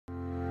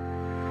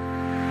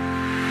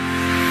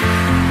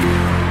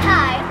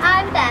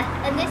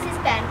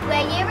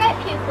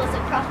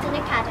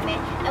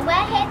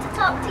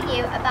talk to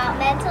you about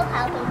mental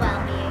health and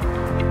well-being.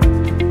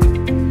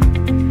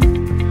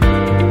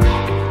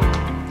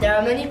 There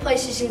are many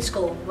places in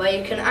school where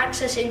you can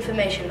access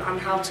information on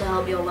how to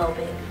help your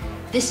well-being.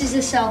 This is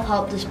the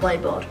self-help display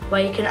board,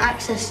 where you can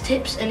access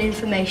tips and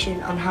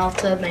information on how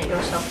to make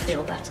yourself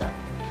feel better.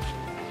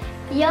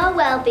 Your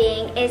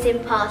well-being is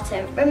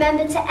important.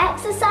 Remember to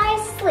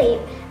exercise,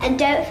 sleep, and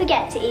don't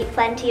forget to eat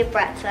plenty of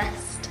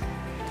breakfast.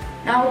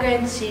 Now we're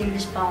going to see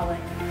Miss Barley.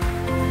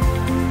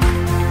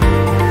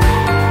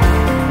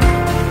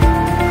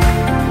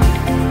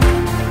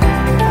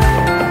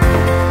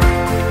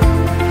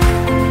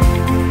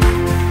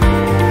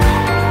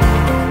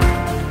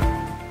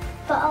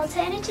 For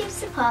alternative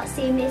support,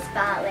 see Miss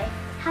Barley.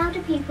 How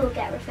do people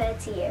get referred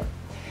to you?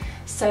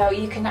 So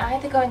you can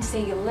either go and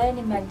see your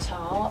learning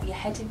mentor, your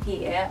head of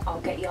year, or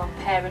get your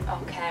parent or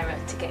carer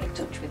to get in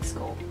touch with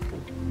school.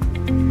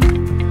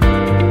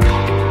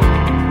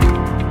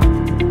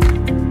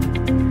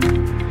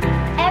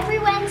 Every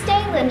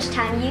Wednesday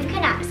lunchtime you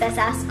can access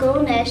our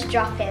school nurse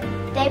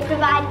drop-in. They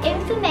provide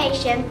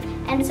information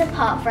and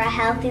support for a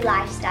healthy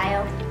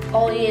lifestyle.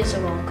 All years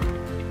are welcome.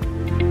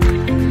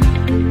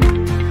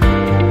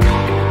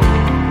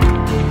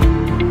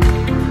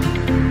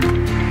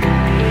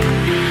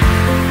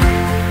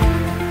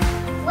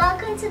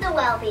 Welcome to the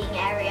Wellbeing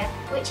area,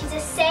 which is a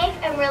safe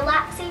and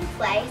relaxing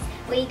place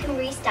where you can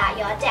restart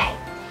your day.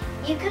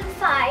 You can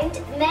find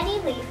many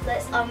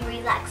leaflets on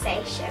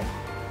relaxation.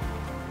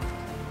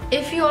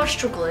 If you are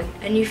struggling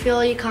and you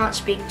feel you can't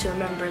speak to a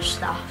member of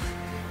staff,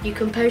 you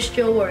can post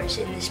your worries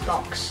in this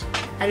box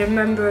and a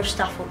member of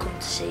staff will come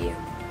to see you.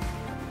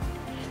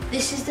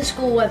 This is the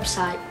school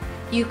website.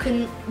 You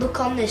can look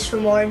on this for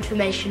more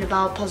information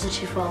about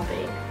positive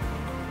wellbeing.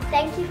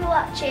 Thank you for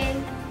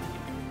watching.